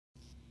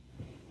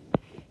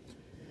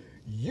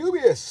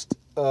tubiest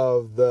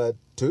of the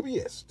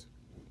tubiest.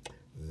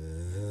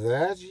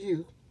 That's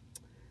you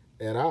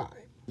and I,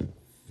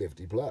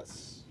 50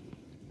 plus.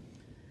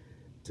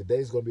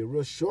 Today's going to be a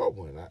real short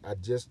one. I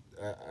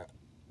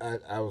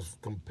was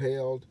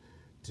compelled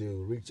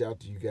to reach out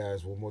to you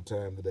guys one more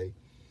time today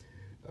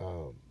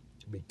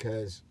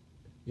because,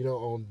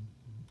 on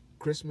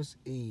Christmas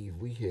Eve,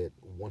 we hit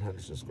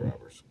 100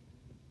 subscribers.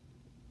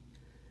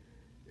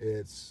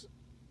 It's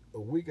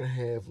a week and a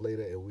half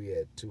later, and we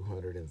had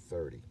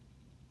 230.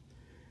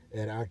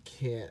 And I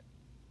can't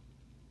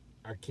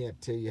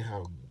tell you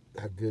how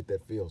good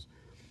that feels.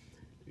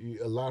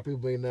 A lot of people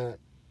may not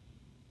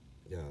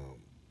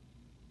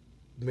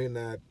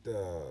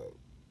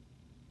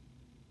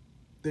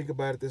think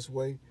about it this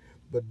way,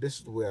 but this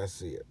is the way I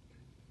see it.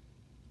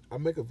 I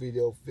make a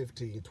video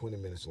 15, 20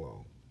 minutes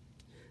long.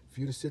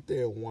 For you to sit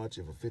there and watch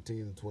it for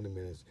 15 to 20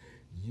 minutes,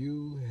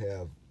 you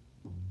have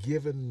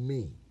given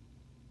me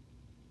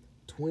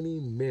 20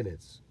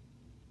 minutes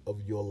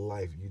of your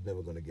life you're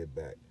never going to get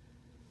back.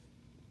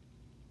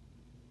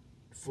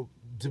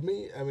 To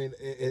me, I mean,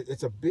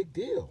 it's a big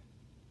deal.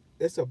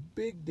 It's a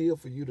big deal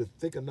for you to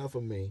think enough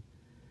of me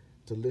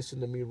to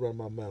listen to me run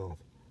my mouth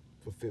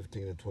for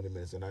 15 and 20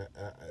 minutes. And I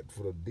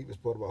for the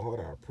deepest part of my heart,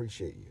 I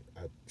appreciate you.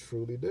 I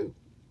truly do.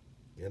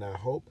 And I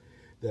hope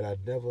that I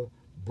never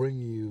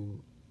bring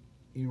you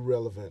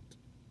irrelevant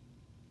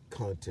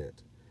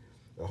content.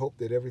 I hope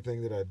that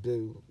everything that I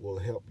do will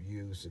help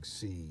you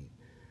succeed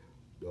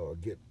or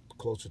get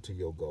closer to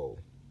your goal.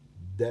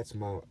 That's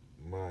my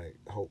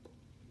hope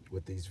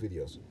with these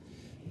videos.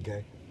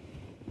 Okay?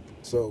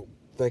 So,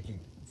 thank you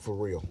for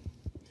real.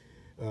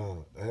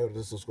 I had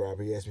a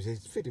subscriber. He asked me, he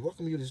says, 50, why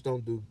come you just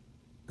don't do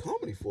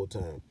comedy full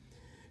time?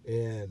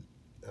 And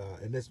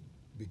that's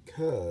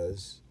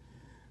because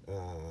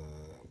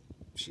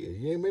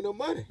you ain't made no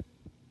money.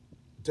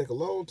 It take a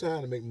long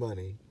time to make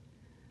money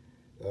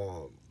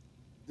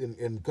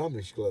in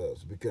comedy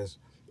clubs because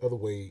of the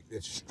way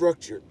it's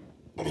structured.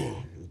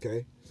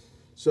 Okay,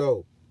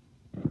 so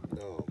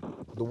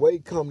the way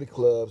comedy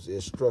clubs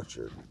is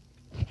structured.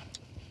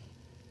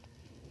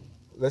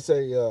 Let's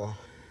say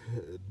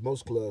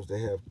most clubs,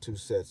 they have two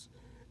sets,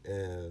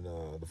 and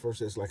the first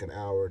set's like an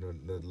hour,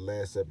 and the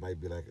last set might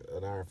be like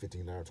an hour,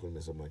 15, hour, 20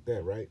 minutes, something like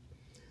that, right?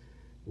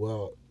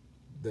 Well,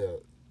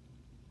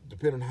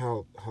 depending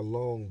on how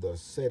long the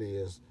set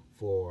is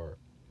for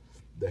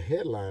the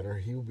headliner,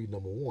 he will be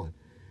number one.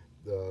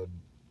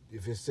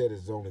 If his set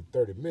is only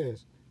 30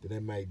 minutes, then they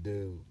might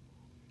do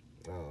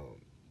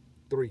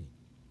 3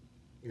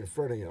 in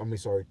front of him. I mean,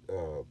 sorry,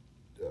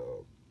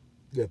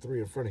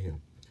 3 in front of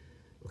him.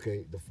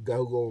 Okay, the guy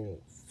who go on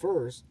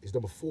first is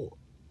number 4.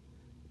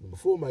 Number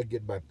 4 might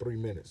get about 3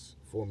 minutes,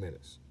 4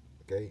 minutes.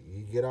 Okay,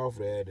 he get off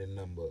there, then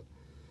number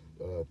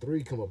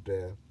 3 come up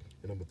there,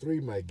 and number 3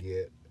 might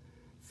get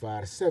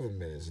 5 to 7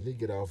 minutes, and he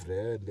get off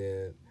there, and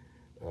then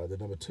the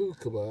number 2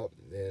 come up,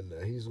 and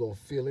he's gonna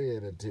fill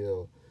in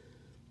until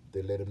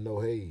they let him know,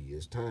 hey,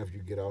 it's time for you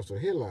to get off so the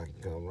headline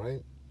can come,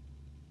 right?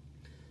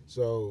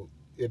 So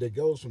it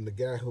goes from the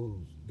guy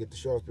who get the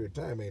shortest period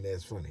of time ain't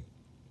as funny,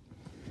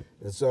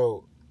 and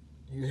so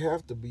you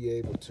have to be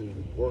able to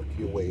work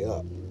your way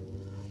up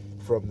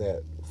from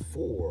that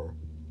 4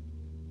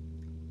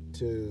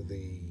 to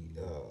the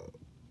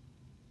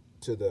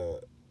to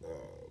the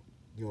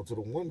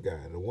one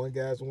guy. The one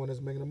guy's the one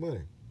that's making the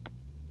money.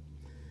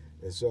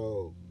 And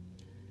so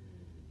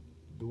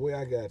the way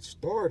I got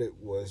started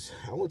was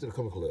I went to the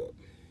comedy club,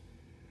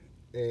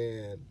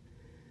 and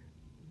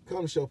the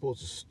comedy show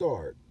supposed to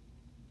start.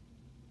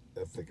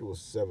 I think it was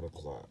 7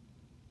 o'clock.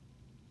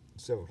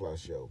 7 o'clock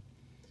show.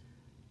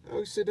 I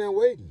was sitting there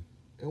waiting,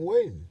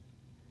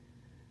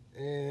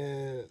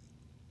 and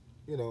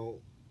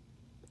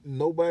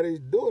nobody's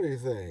doing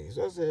anything.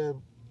 So I said,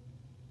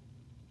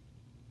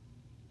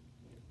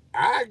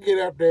 I get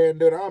up there and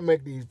do it. I'll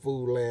make these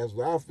fools laugh.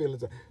 I'll feel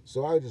it.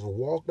 So I just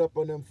walked up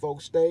on them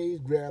folks'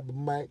 stage, grabbed the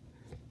mic,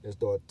 and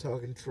started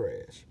talking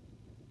trash.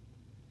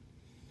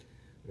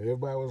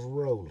 Everybody was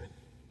rolling.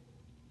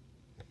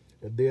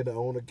 And then the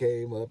owner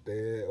came up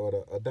there,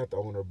 or not the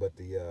owner, but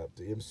the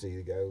MC,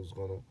 the guy who was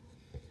gonna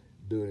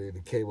do it,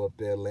 he came up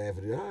there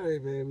laughing. All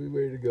right, man, we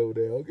ready to go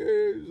there.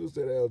 Okay,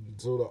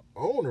 so the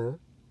owner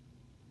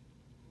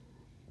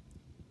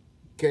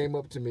came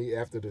up to me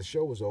after the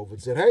show was over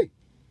and said, "Hey,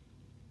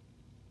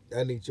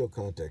 I need your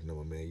contact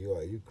number, man.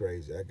 You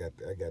crazy? I got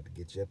to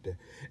get you up there."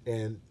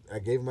 And I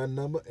gave him my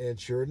number, and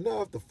sure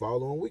enough, the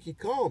following week he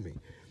called me.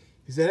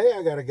 He said, "Hey,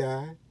 I got a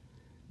guy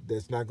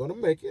that's not gonna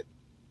make it.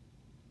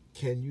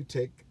 Can you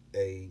take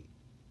a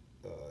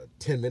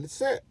 10-minute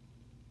set?"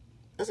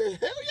 I said,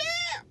 "Hell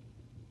yeah!"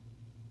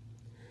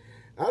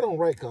 I don't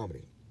write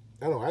comedy.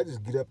 I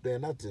just get up there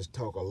and I just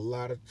talk a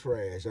lot of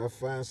trash. I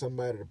find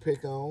somebody to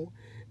pick on,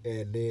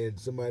 and then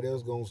somebody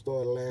else gonna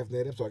start laughing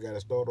at him, so I gotta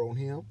start on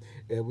him,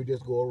 and we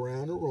just go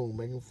around the room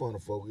making fun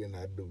of folk, and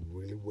I do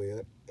really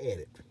well at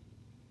it.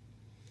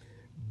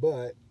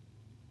 But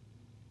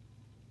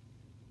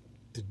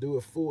to do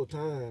it full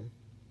time,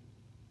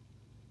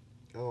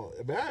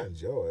 I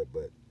enjoy it,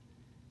 but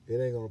it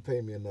ain't gonna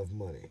pay me enough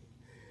money.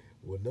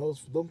 When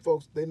them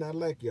folks, they not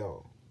like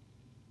y'all.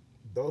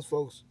 Those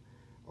folks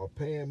are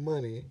paying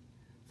money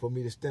for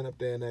me to stand up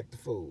there and act the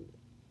fool.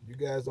 You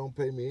guys don't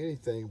pay me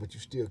anything, but you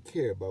still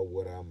care about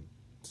what I'm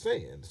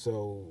saying.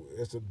 So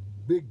it's a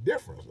big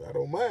difference. I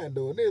don't mind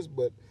doing this,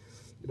 but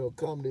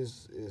comedy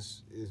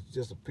is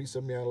just a piece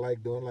of me I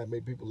like doing, like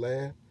make people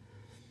laugh,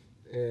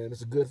 and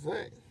it's a good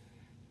thing.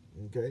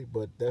 Okay,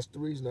 but that's the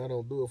reason I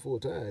don't do it full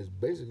time. It's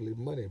basically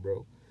money,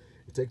 bro.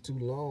 It takes too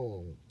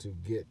long to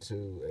get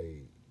to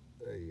a.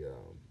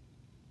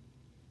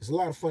 There's a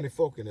lot of funny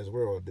folk in this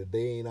world that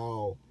they ain't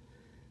all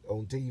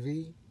on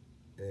TV,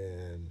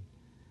 and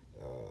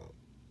uh,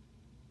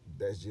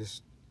 that's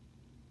just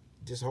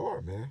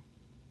hard, man.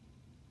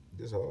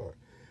 Just hard.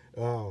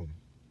 Um,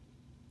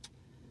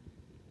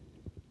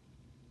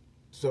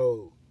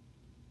 so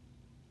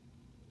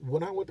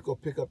when I went to go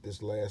pick up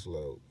this last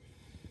load,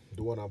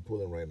 the one I'm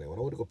pulling right now, when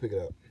I went to go pick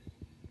it up,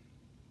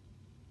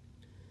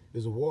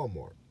 there's a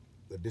Walmart,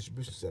 a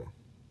distribution center.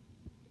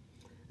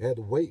 I had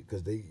to wait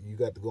because you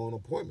got to go on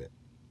appointment,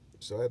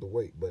 so I had to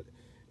wait. But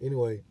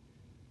anyway,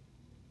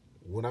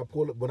 when I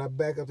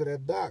back up to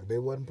that dock, they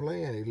wasn't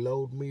playing. They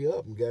loaded me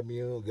up and got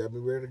me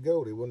ready to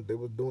go. They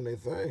was doing their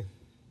thing.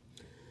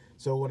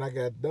 So when I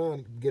got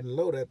done getting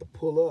loaded, I had to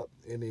pull up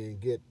and then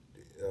get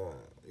uh,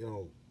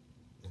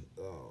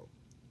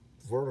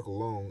 vertical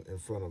long in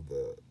front of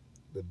the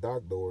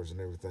dock doors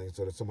and everything,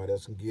 so that somebody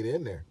else can get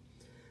in there.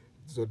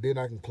 So then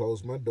I can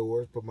close my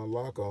doors, put my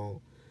lock on,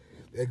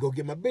 and go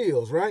get my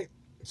bills, right?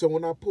 So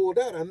when I pulled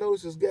out, I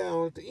noticed this guy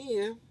on at the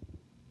end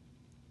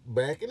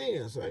backing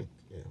in. So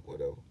yeah,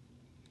 whatever.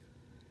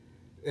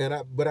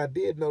 But I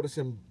did notice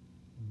him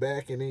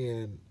backing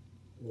in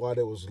while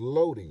they was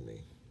loading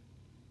me.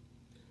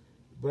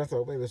 But I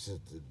thought maybe it's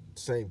just the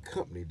same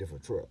company,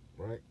 different truck,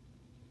 right?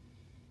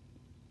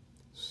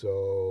 So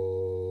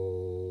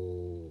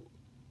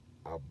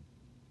I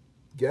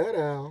got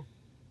out,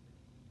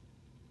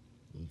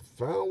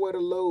 found where the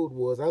load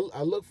was.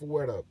 I looked for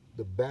where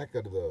the back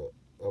of the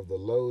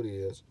load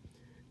is,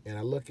 and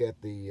I look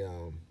at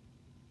the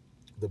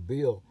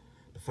bill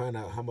to find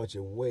out how much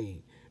it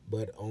weighed.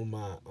 But on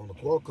the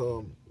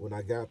Qualcomm, when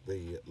I got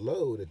the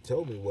load, it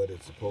told me what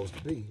it's supposed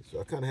to be. So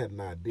I kind of had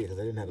an idea because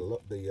I didn't have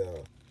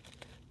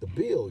the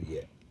bill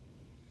yet.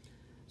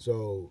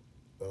 So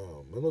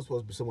it was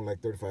supposed to be something like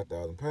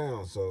 35,000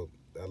 pounds. So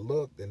I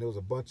looked, and there was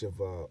a bunch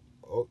of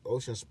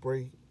ocean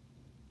spray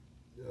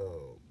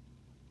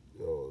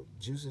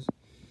juices,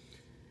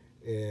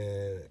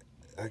 and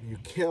you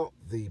count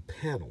the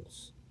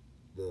panels,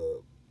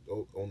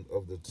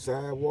 of the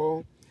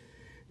sidewall.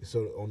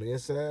 So on the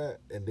inside,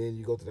 and then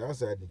you go to the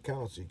outside and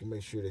count, so you can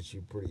make sure that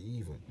you're pretty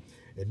even.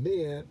 And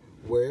then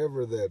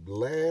wherever that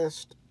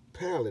last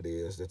pallet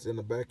is that's in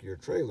the back of your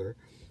trailer,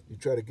 you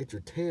try to get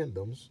your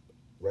tandems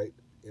right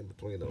in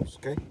between those,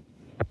 okay?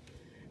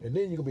 And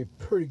then you're gonna be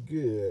pretty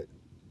good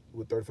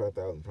with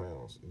 35,000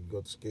 pounds. And you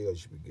go to scale, you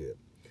should be good.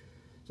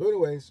 So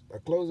anyways, I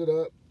close it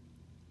up,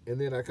 and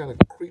then I kind of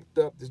creeped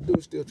up. This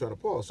dude's still trying to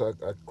pause, so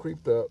I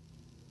creeped up,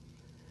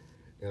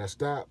 and I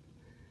stopped.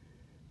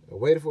 I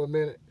waited for a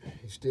minute.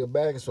 He's still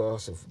bagging, so I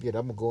said, forget it,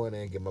 I'm going to go in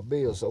there and get my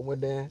bills. So I went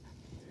there,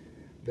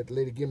 let the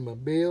lady give me my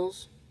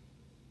bills,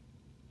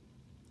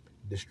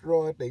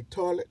 destroyed their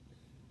toilet,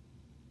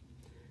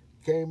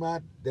 came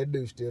out, that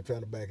dude still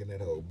trying to back in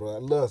that hole, bro.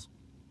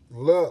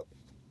 Look.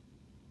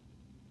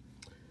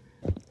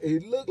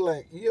 It looked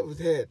like, you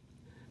ever had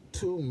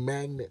two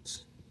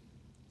magnets,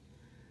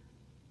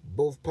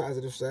 both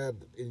positive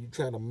sides, and you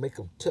trying to make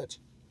them touch?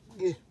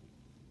 Yeah.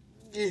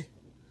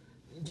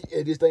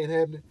 And this ain't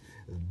happening.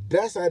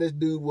 That's how this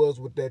dude was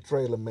with that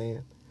trailer,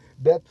 man.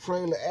 That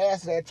trailer,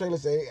 asked that trailer,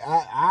 say,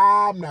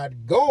 I'm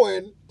not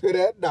going to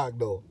that dock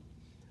door.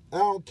 I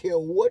don't care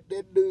what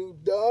that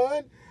dude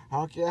done. I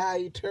don't care how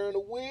he turned the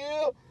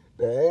wheel.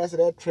 The ass of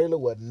that trailer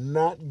was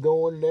not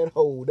going in that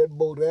hole. That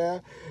boat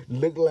there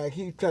looked like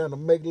he trying to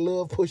make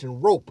love pushing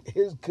rope.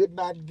 He could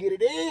not get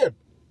it in.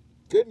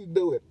 Couldn't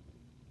do it.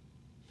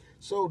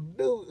 So,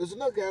 dude, there's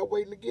another guy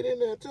waiting to get in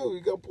there, too.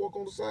 He got pork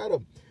on the side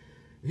of him.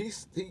 He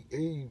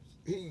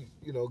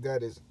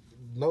got his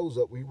nose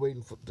up. We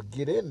waiting to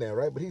get in there,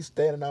 right? But he's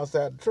standing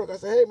outside the truck. I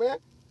said, hey, man,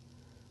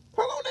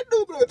 how long that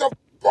dude been? It's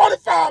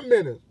 45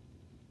 minutes.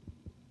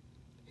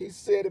 He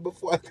said it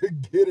before I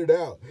could get it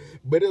out.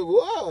 But it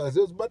was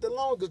about the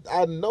longest.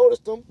 I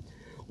noticed them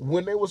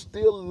when they were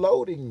still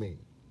loading me.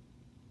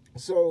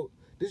 So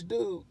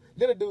then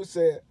the dude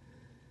said,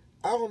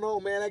 I don't know,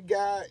 man, that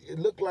guy, it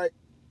looked like,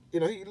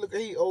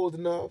 he old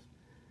enough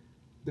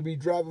to be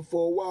driving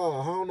for a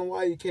while. I don't know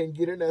why he can't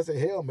get in there. I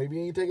said, hell, maybe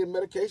he ain't taking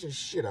medication.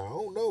 Shit, I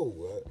don't know.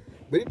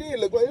 But he did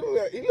look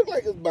like he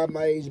was about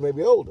my age,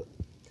 maybe older.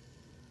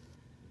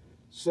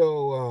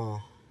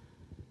 So,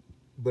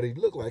 but he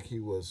looked like he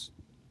was,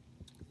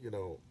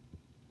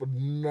 but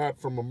not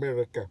from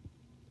America.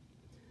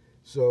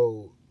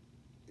 So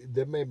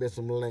there may have been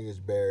some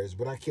language barriers,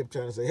 but I kept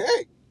trying to say,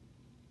 hey,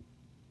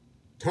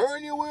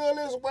 turn your wheel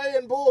this way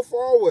and pull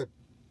forward.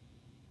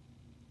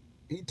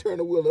 He turned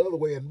the wheel the other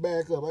way and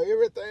back up.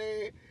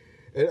 Everything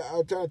And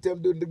I'm trying to tell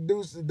him,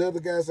 the other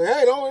guy say,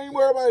 hey, don't even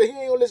worry about it. He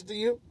ain't gonna listen to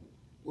you.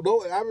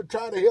 I've been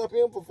trying to help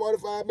him for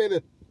 45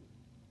 minutes.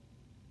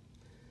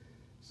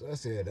 So I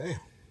said, damn.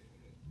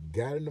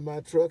 Got into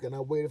my truck and I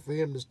waited for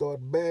him to start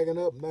bagging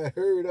up, and I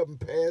hurried up and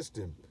passed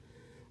him.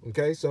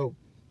 Okay, so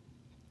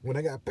when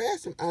I got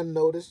past him, I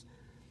noticed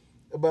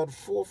about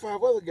 4 or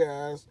 5 other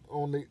guys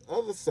on the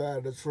other side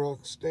of the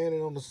truck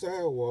standing on the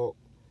sidewalk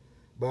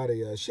by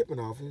the shipping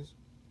office.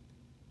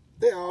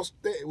 They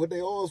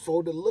all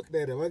folded looking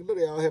at him. I know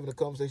they all having a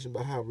conversation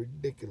about how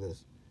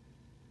ridiculous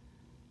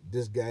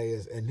this guy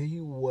is, and he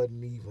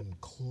wasn't even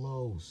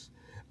close.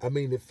 I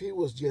mean, if he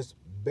was just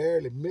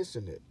barely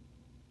missing it,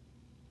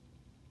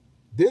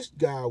 this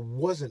guy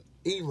wasn't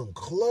even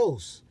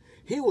close.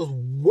 He was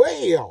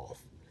way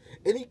off.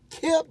 And he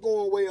kept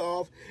going way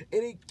off,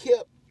 and he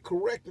kept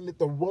correcting it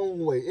the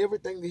wrong way.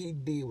 Everything that he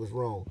did was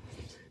wrong.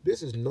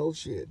 This is no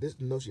shit. This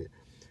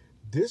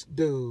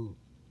dude,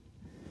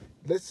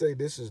 let's say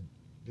this is,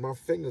 my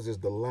fingers is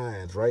the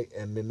lines, right?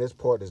 And then this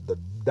part is the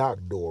dock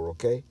door,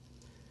 okay?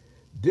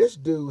 This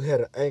dude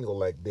had an angle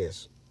like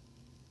this,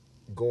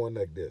 going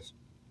like this.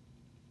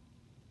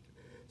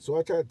 So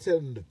I tried to tell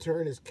him to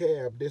turn his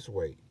cab this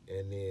way,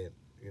 and then,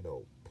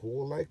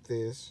 pull like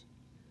this,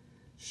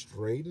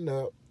 straighten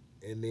up,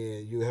 and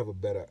then you have a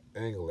better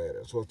angle at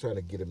it. So I was trying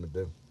to get him to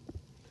do.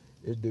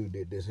 This dude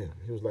did this here.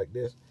 He was like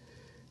this.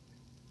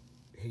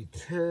 He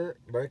turned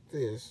like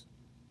this,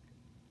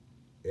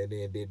 and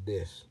then did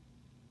this.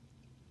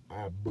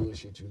 I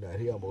bullshit you not.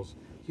 He almost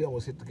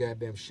hit the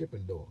goddamn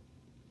shipping door.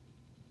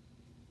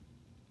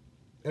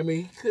 I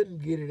mean, he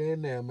couldn't get it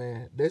in there,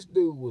 man. This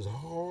dude was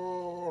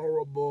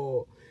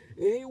horrible.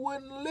 And he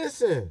wouldn't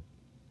listen.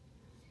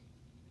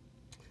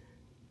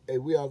 Hey,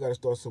 we all got to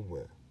start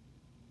somewhere.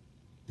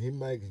 He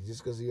might,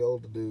 just because he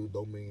older dude,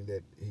 don't mean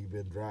that he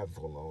been driving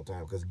for a long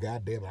time. Because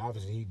goddamn,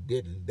 obviously he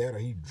didn't. That or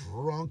he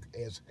drunk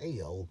as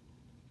hell.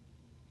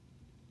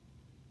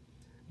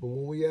 But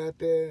when we out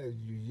there,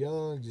 you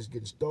young, just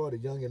getting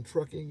started, young in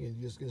trucking, and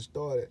you just getting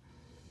started,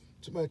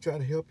 somebody trying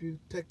to help you,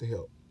 take the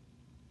help.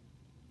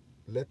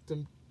 Let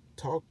them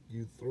talk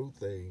you through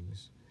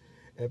things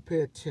and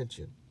pay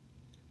attention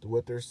to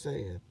what they're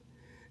saying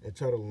and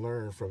try to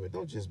learn from it.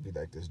 Don't just be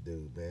like this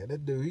dude, man.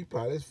 That dude, he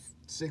probably,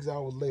 6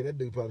 hours later, that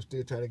dude probably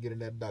still trying to get in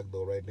that dock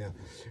door right now.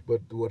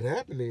 But what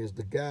happened is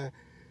the guy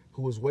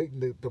who was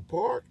waiting to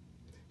park,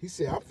 he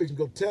said, I'm fixing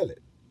to go tell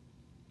it.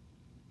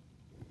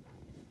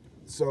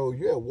 So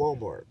you're at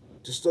Walmart.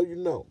 Just so you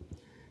know,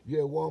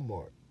 you're at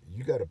Walmart.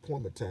 You got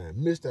appointment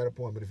time. Miss that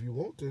appointment if you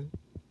want to.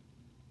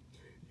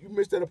 You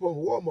miss that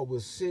appointment, Walmart will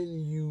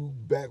send you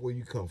back where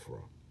you come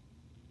from.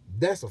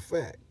 That's a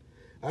fact.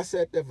 I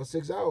sat there for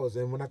 6 hours,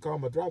 and when I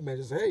called my driver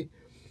manager, I said, hey,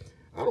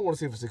 I don't want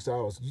to sit for 6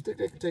 hours. Do you think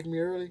they can take me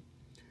early?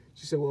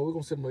 She said, well, we're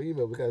going to send them an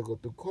email. We got to go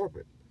through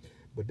corporate.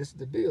 But this is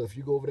the deal. If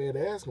you go over there and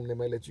ask them, they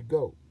might let you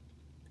go.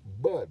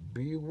 But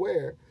be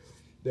aware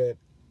that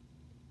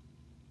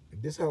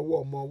this is how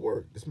Walmart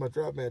works. This is my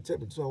driver manager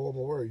telling me this is how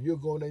Walmart works. You'll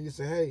go in there and you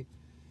say, hey,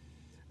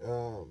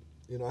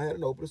 I had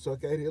an opener, so I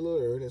got here a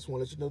little early. I just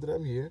want to let you know that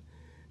I'm here.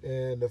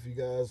 And if you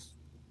guys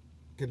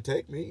can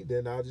take me,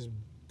 then I'll just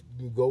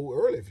go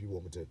early if you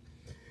want me to.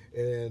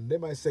 And they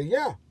might say,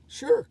 yeah,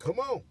 sure, come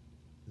on.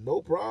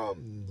 No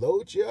problem.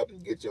 Load you up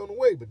and get you on the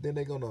way. But then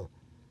they're going to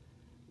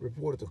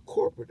report it to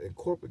corporate, and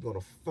corporate going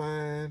to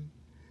fine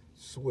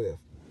Swift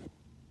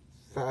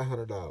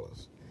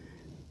 $500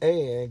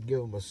 and give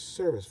them a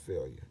service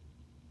failure.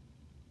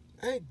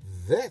 Ain't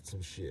that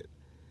some shit?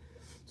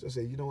 So I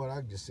said, you know what,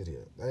 I can just sit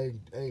here. I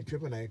ain't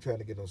tripping. I ain't trying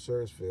to get no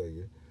service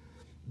failure.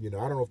 I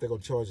don't know if they're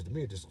going to charge it to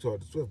me or just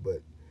charge it to Swift,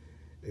 but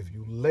if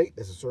you late,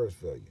 that's a service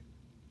failure.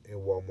 And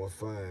Walmart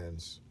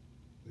fines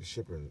the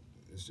shipper,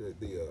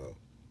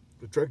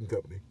 the trucking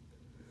company.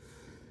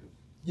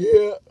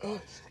 Yeah,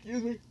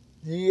 excuse me.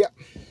 Yeah,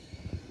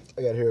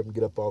 I got to hurry up and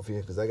get up off here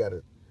because I got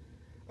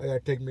to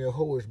take me a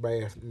horse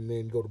bath and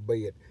then go to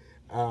bed.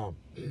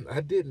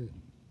 I didn't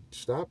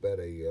stop at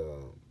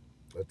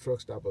a truck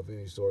stop of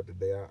any sort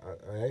today.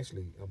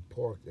 I'm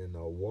parked in a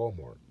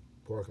Walmart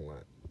parking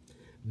lot.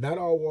 Not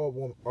all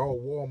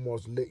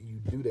Walmarts let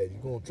you do that. You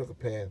go on Trucker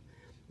Path,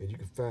 and you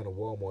can find a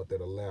Walmart that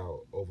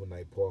allow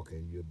overnight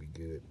parking. You'll be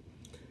good.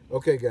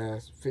 Okay,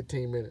 guys,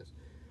 15 minutes.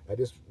 I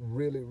just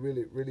really,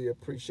 really, really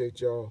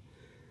appreciate y'all.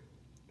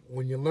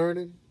 When you're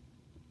learning,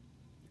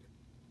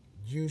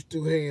 use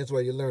 2 hands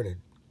while you're learning.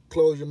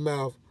 Close your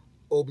mouth,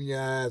 open your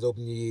eyes,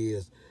 open your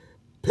ears.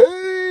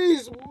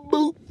 Peace,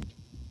 boop.